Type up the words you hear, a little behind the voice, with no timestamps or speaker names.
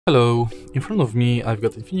Hello, in front of me I've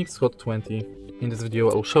got Infinix Hot 20. In this video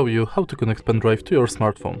I'll show you how to connect pendrive to your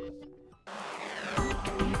smartphone.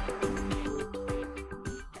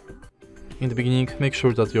 In the beginning, make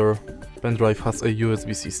sure that your pendrive has a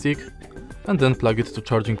USB-C stick and then plug it to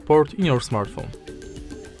charging port in your smartphone.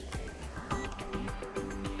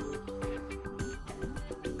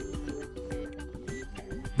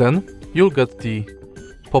 Then you'll get the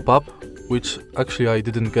pop-up, which actually I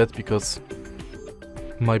didn't get because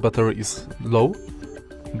my battery is low,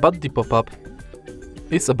 but the pop-up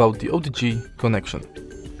is about the OTG connection.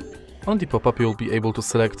 On the pop-up you'll be able to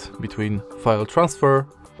select between file transfer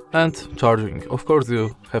and charging. Of course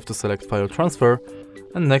you have to select file transfer,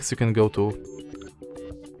 and next you can go to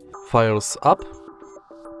Files app,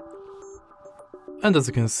 and as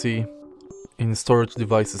you can see in storage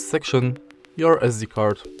devices section, your SD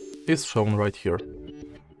card is shown right here.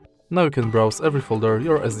 Now you can browse every folder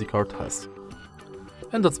your SD card has.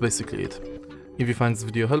 And that's basically it. If you find this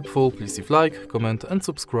video helpful, please leave a like, comment and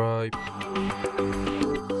subscribe.